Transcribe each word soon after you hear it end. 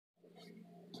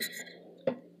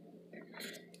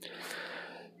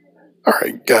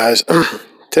Alright, guys, today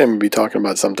I'm going to be talking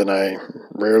about something I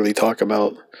rarely talk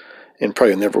about and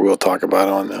probably never will talk about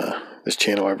on this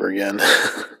channel ever again.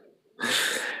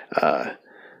 uh,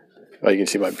 well, you can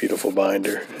see my beautiful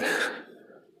binder,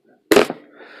 but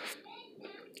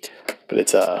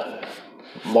it's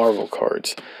Marvel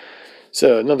cards.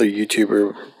 So another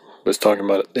YouTuber was talking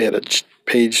about it. They had a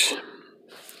page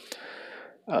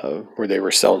where they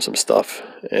were selling some stuff,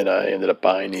 and I ended up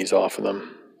buying these off of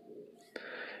them.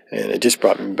 And it just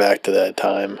brought me back to that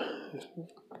time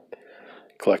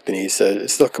collecting these.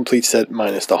 It's the complete set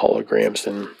minus the holograms,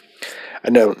 and I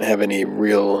don't have any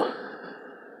real.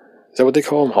 Is that what they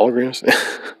call them? Holograms?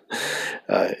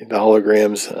 The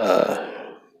holograms.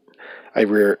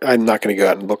 I'm not going to go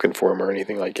out and looking for them or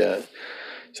anything like that.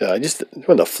 So I just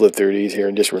want to flip through these here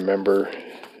and just remember.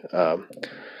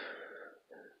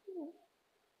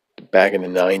 Back in the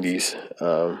 90s,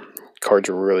 cards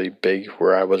were really big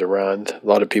where I was around. A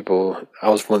lot of people, I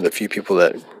was one of the few people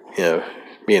that,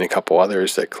 me and a couple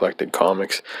others that collected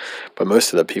comics, but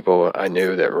most of the people I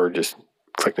knew that were just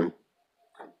collecting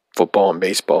football and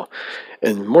baseball,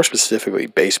 and more specifically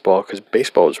baseball, because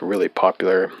baseball was really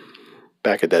popular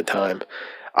back at that time.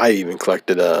 I even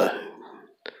collected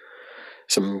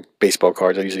some baseball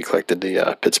cards. I usually collected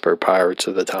the Pittsburgh Pirates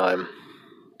at the time,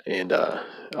 and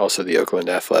also the Oakland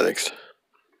Athletics.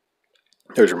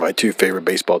 Those were my two favorite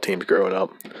baseball teams growing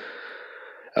up.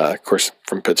 Of course,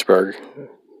 from Pittsburgh,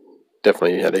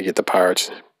 definitely had to get the Pirates.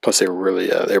 Plus, they were really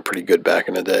they were pretty good back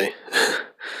in the day.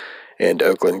 And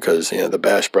Oakland, because the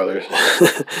Bash Brothers.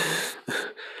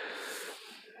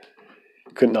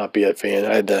 Could not be a fan.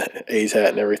 I had the A's hat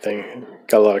and everything.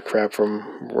 Got a lot of crap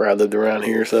from where I lived around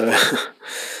here, so.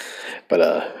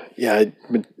 But yeah,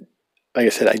 like I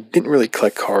said, I didn't really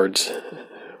collect cards.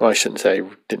 Well, I shouldn't say I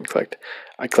didn't collect.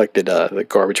 I collected the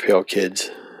Garbage Pail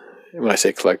Kids. When I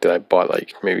say collected, I bought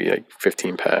maybe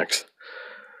 15 packs.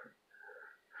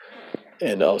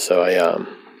 And also I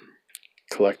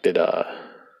collected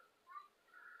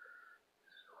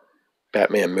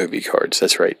Batman movie cards.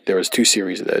 That's right. There was 2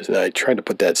 series of those, and I tried to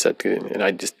put that set together, and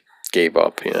I just gave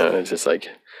up. It's just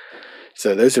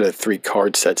so those are the 3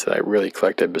 card sets that I really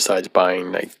collected, besides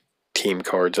buying team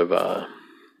cards of the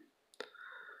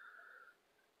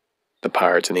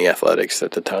Pirates and the Athletics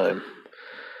at the time.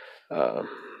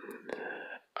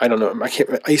 I don't know.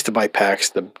 I used to buy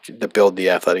packs to build the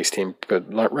Athletics team, but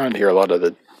around here, a lot of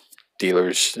the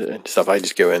dealers and stuff, I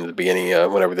just go in at the beginning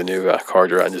whenever the new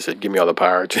cards are out and just said, "Give me all the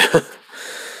Pirates,"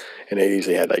 and they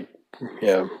usually had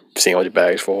sandwich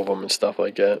bags full of them and stuff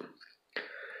like that.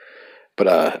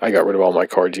 But I got rid of all my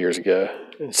cards years ago.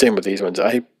 And same with these ones.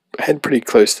 I had pretty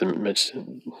close to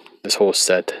this whole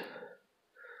set.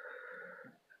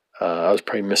 I was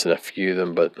probably missing a few of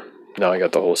them, but now I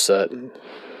got the whole set.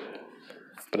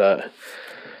 But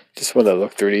just want to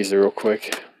look through these real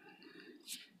quick.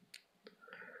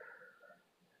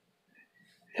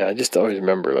 Yeah, I just always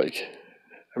remember,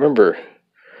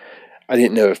 I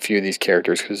didn't know a few of these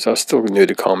characters because I was still new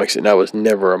to comics, and I was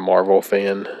never a Marvel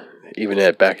fan. Even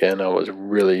back then, I was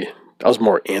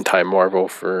more anti-Marvel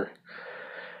for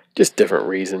just different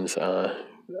reasons.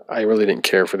 I really didn't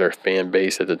care for their fan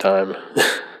base at the time.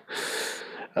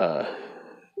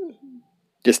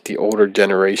 Just the older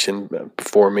generation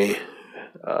before me,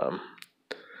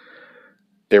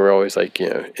 they were always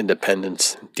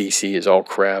independence. DC is all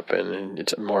crap, and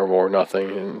it's Marvel or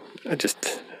nothing. And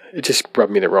it just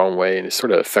rubbed me the wrong way, and it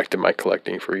sort of affected my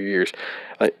collecting for years.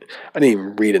 I didn't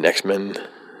even read an X-Men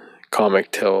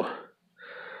comic till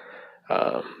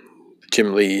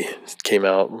Jim Lee came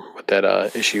out with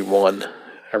that issue 1.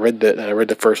 I read that, and I read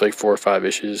the first 4 or 5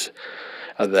 issues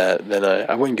of that. Then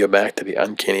I wouldn't go back to the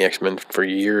Uncanny X-Men for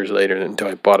years later until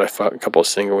I bought a couple of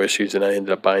single issues, and I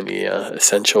ended up buying the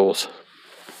Essentials,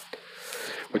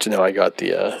 which now I got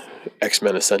the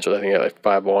X-Men Essentials. I think I got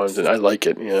 5 volumes, and I like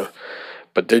it,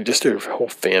 but their whole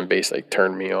fan base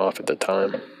turned me off at the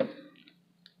time.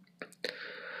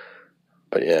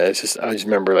 But yeah, I just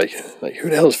remember who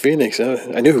the hell is Phoenix?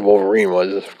 I knew who Wolverine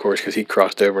was, of course, because he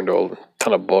crossed over into a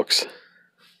ton of books.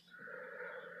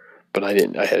 But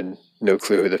I had no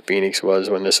clue who the Phoenix was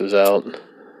when this was out.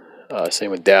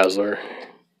 Same with Dazzler.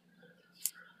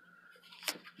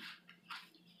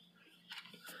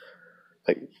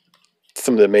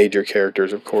 Some of the major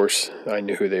characters, of course, I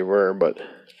knew who they were, but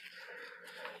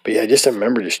yeah, I just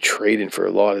remember just trading for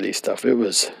a lot of these stuff. It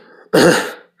was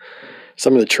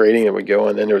some of the trading that would go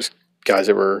on. Then there was guys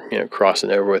that were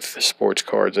crossing over with sports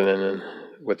cards, and then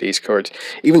with these cards,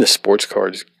 even the sports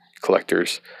cards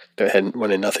collectors that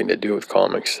wanted nothing to do with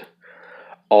comics,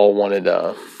 all wanted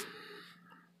to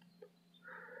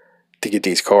get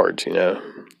these cards,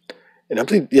 And I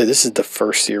believe, yeah, this is the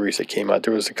first series that came out.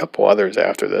 There was a couple others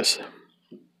after this.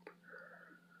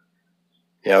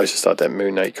 Yeah, I always just thought that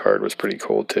Moon Knight card was pretty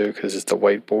cool too, because it's the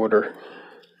white border.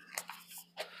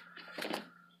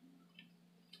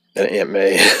 And Aunt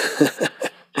May.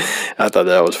 I thought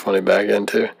that was funny back then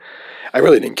too. I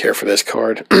really didn't care for this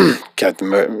card,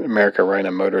 Captain America riding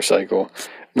a motorcycle,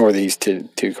 nor these two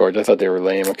cards. I thought they were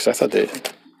lame because I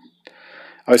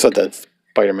always thought that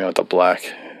Spider-Man with the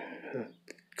black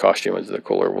costume was the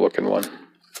cooler looking one.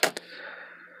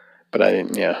 But I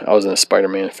didn't. Yeah, I wasn't a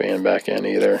Spider-Man fan back then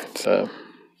either. So,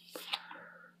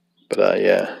 but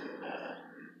yeah.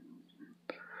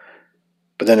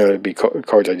 But then it would be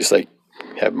cards I just like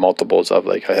have multiples of.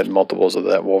 Like I had multiples of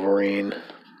that Wolverine.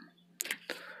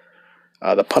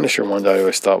 The Punisher ones I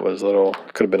always thought was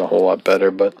could have been a whole lot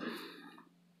better, but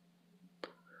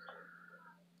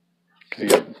you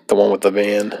got the one with the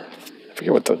van. I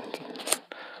forget what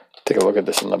take a look at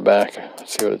this in the back.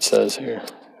 Let's see what it says here.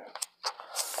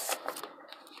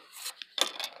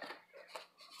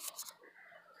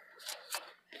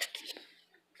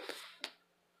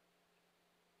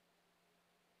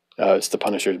 It's the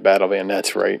Punisher's battle van.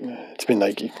 That's right. It's been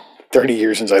like 30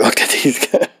 years since I looked at these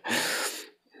guys.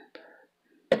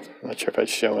 I'm not sure if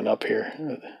it's showing up here.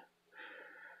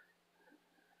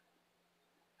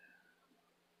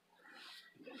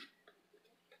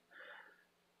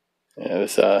 Yeah,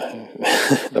 it's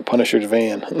the Punisher's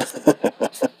van. It's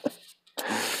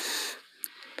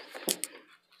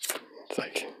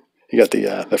like you got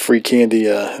the free candy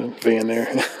van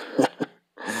there.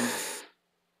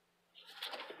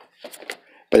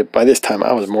 But by this time,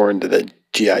 I was more into the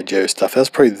G.I. Joe stuff. That's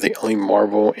probably the only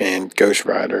Marvel and Ghost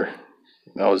Rider.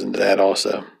 I was into that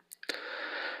also.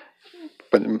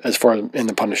 But as far as in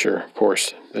the Punisher, of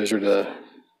course, those are the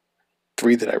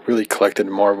three that I really collected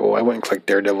in Marvel. I went and collected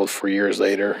Daredevil for years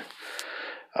later.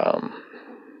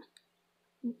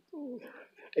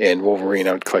 And Wolverine,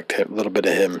 I would collect a little bit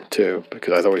of him too,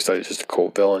 because I always thought he was just a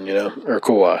cool villain, or a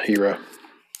cool hero.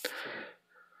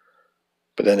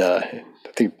 But then I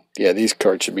think, yeah, these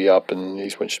cards should be up and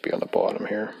these ones should be on the bottom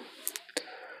here.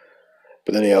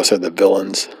 But then he also had the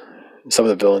villains. Some of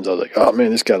the villains, I was like, oh man,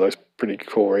 this guy looks pretty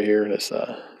cool right here. This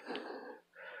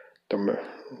Dormoyu.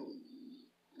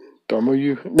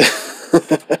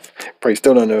 Probably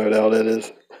still don't know who the hell that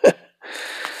is.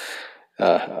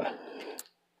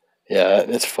 Yeah,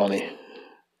 it's funny.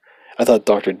 I thought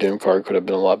Doctor Doom card could have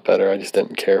been a lot better. I just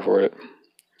didn't care for it.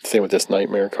 Same with this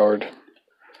Nightmare card.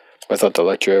 I thought the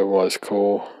Electro was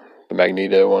cool. The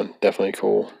Magneto one, definitely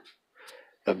cool.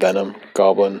 The Venom,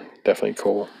 Goblin, definitely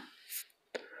cool.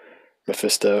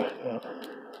 Mephisto,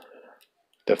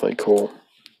 definitely cool.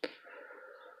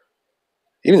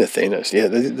 Even the Thanos, yeah, a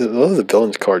lot of the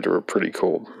villains cards were pretty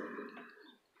cool.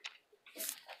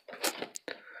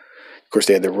 Of course,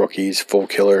 they had the rookies, Full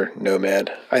Killer,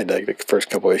 Nomad. I had like the first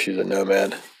couple issues of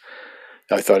Nomad.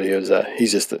 I thought he was,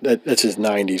 he's just, that's his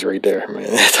 90s right there,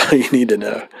 man. That's all you need to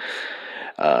know.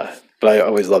 But I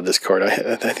always loved this card.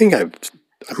 I think I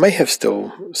might have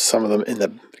still some of them in the,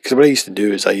 because what I used to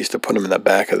do is I used to put them in the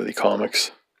back of the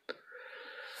comics.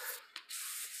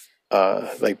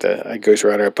 Like the Ghost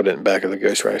Rider, I put it in the back of the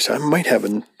Ghost Rider. So I might have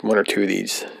one or two of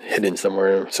these hidden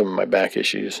somewhere in some of my back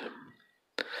issues.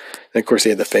 And of course, they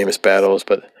had the famous battles,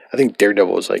 but I think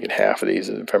Daredevil was like in half of these,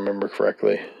 if I remember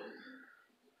correctly.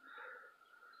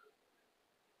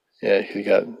 Yeah, you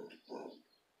got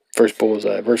first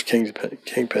Bullseye, first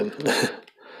Kingpin.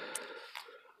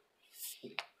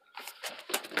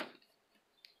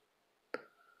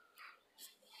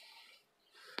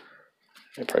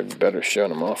 It'd probably be better showing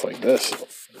them off like this.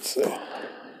 Let's see.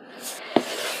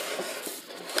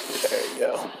 There you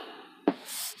go.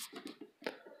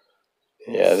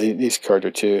 Yeah, these cards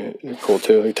are cool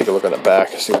too. Let me take a look on the back,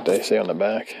 see what they say on the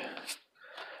back.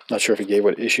 Not sure if he gave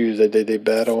what issues they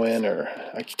battle in, or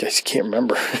I just can't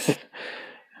remember.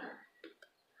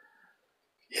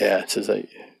 Yeah, it says that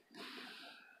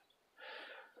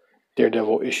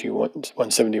Daredevil issue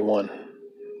 171.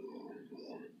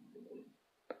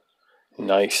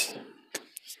 Nice.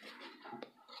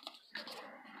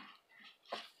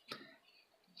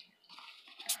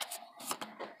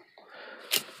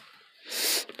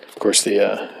 Of course,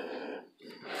 the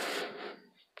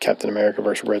Captain America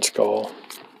versus Red Skull.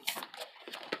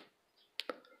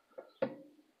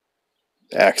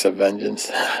 Acts of Vengeance.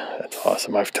 That's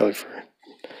awesome. I've totally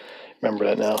remember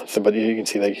that now. So, but you can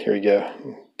see, like, here you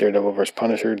go. Daredevil versus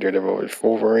Punisher. Daredevil versus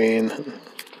Wolverine.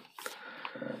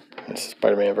 This is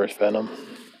Spider-Man versus Venom.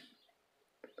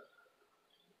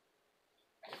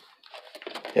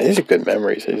 Yeah, these are good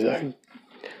memories.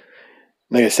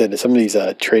 Like I said, some of these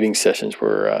trading sessions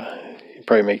were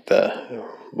probably make the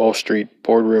Wall Street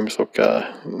boardrooms look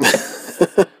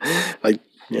like,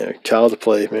 child's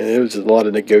play. Man, it was a lot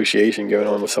of negotiation going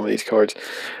on with some of these cards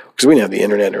because we didn't have the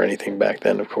internet or anything back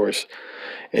then, of course,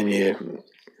 and you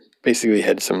basically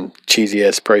had some cheesy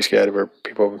ass price guide where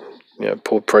people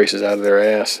pulled prices out of their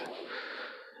ass,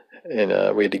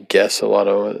 and we had to guess a lot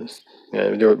of it.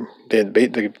 They had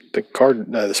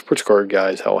the sports card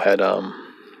guys all had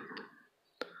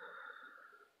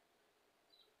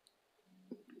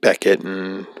Beckett,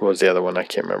 and what was the other one? I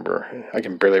can't remember. I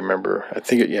can barely remember. I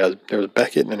think there was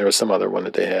Beckett and there was some other one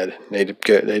that they had.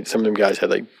 Some of them guys had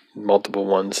like multiple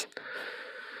ones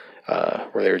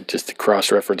where they were just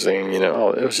cross-referencing.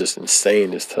 It was just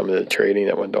insane. Just some of the trading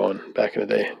that went on back in the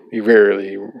day. You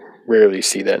rarely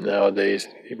see that nowadays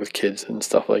with kids and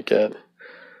stuff like that.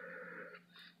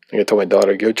 I told my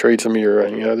daughter, go trade some of your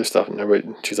other stuff,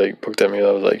 and she's like looked at me, and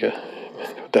I was like,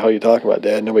 what the hell are you talking about,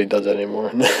 Dad? Nobody does that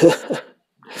anymore.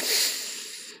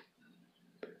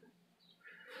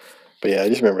 But yeah, I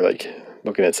just remember like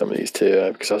looking at some of these too,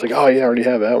 because I was like, oh yeah, I already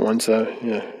have that one, so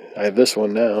I have this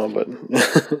one now, but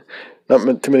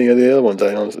not too many of the other ones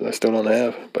I still don't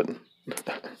have. But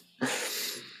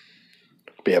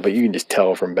but you can just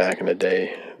tell from back in the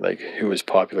day like who was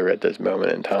popular at this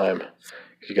moment in time.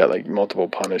 You got like multiple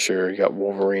Punisher, you got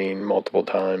Wolverine multiple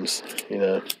times,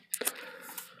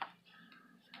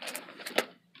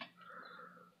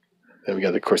 Then we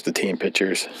got, of course, the team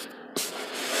pictures.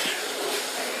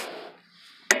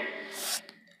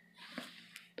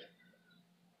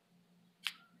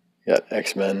 Got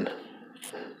X-Men,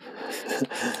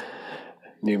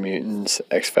 New Mutants,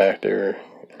 X Factor.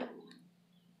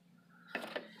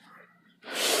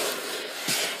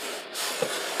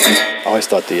 I always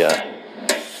thought the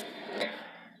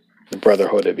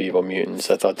Brotherhood of Evil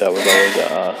Mutants, I thought that was always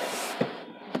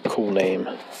a cool name.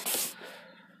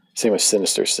 Same with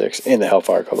Sinister Six and the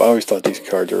Hellfire Club. I always thought these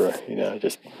cards were,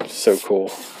 just so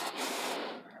cool.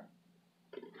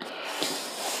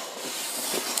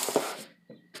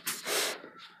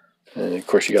 And of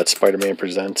course, you got Spider-Man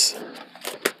Presents.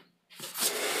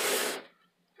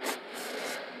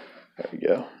 There we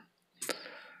go.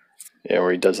 Yeah,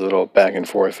 where he does a little back and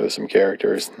forth with some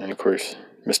characters. And of course,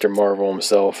 Mr. Marvel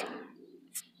himself,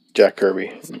 Jack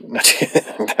Kirby.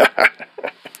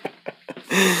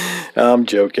 I'm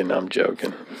joking. No,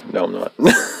 I'm not.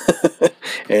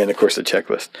 And of course, the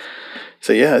checklist.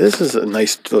 So yeah, this is a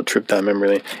nice little trip down memory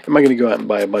lane. Am I going to go out and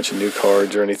buy a bunch of new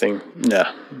cards or anything?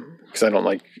 Nah, because I don't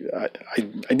like. I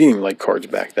didn't even like cards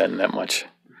back then that much.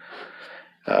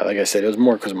 Like I said, it was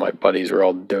more because my buddies were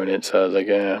all doing it, so I was like,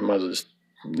 I might as well just.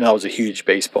 I was a huge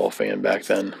baseball fan back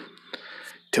then,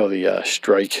 till the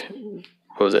strike.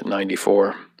 What was it,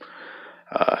 '94?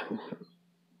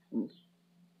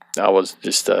 I was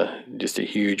just a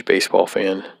huge baseball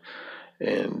fan,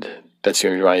 and that's the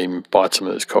only reason why I even bought some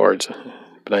of those cards.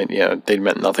 But they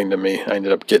meant nothing to me. I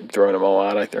ended up throwing them all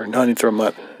out. I didn't throw them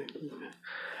out.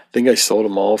 I think I sold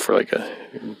them all for like a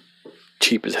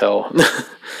cheap as hell.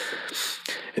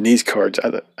 And these cards, I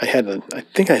was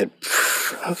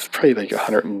probably like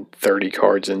 130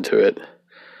 cards into it,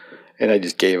 and I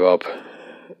just gave up.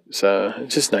 So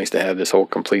it's just nice to have this whole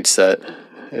complete set.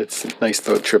 It's a nice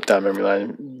little trip down memory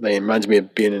lane. It reminds me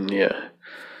of being in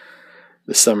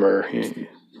the summer,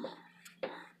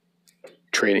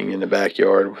 trading in the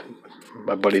backyard.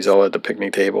 My buddies all at the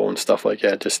picnic table and stuff like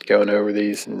that, just going over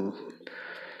these, and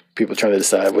people trying to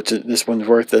decide this one's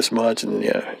worth this much, and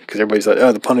because everybody's like,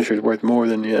 oh, the Punisher's worth more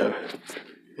than the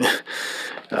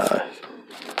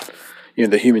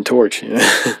Human Torch,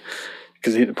 because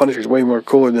the Punisher's way more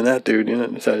cooler than that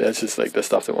dude, So that's just like the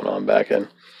stuff that went on back then.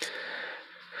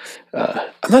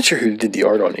 I'm not sure who did the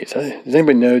art on these. Does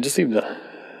anybody know? Just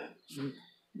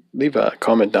leave a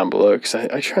comment down below, because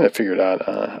I try to figure it out.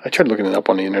 I tried looking it up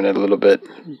on the internet a little bit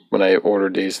when I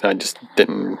ordered these, and I just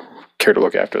didn't care to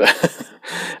look after that.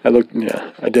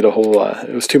 I did a whole,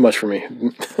 it was too much for me.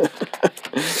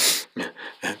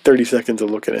 30 seconds of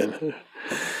looking in.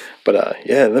 But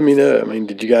let me know. I mean,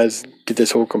 did you guys get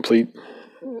this whole complete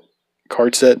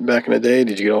card set back in the day?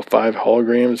 Did you get all 5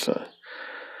 holograms?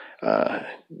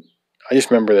 I just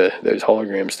remember those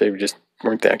holograms, they just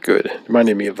weren't that good. It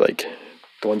reminded me of like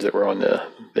the ones that were on the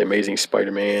Amazing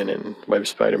Spider-Man and Web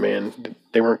Spider-Man.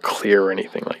 They weren't clear or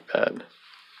anything like that.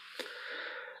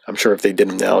 I'm sure if they did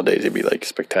them nowadays, it'd be like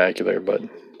spectacular, but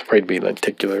probably be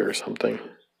lenticular or something.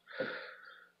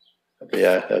 But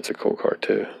yeah, that's a cool card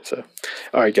too. So,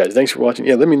 all right, guys, thanks for watching.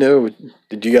 Yeah, let me know.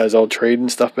 Did you guys all trade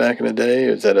and stuff back in the day?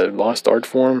 Is that a lost art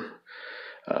form?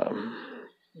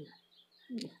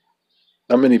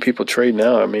 Not many people trade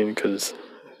now. I mean, because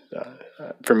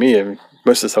for me,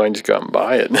 most of the time I just go out and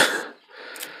buy it.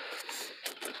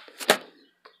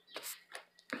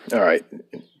 All right.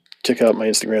 Check out my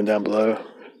Instagram down below.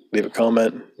 Leave a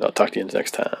comment. I'll talk to you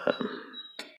next time.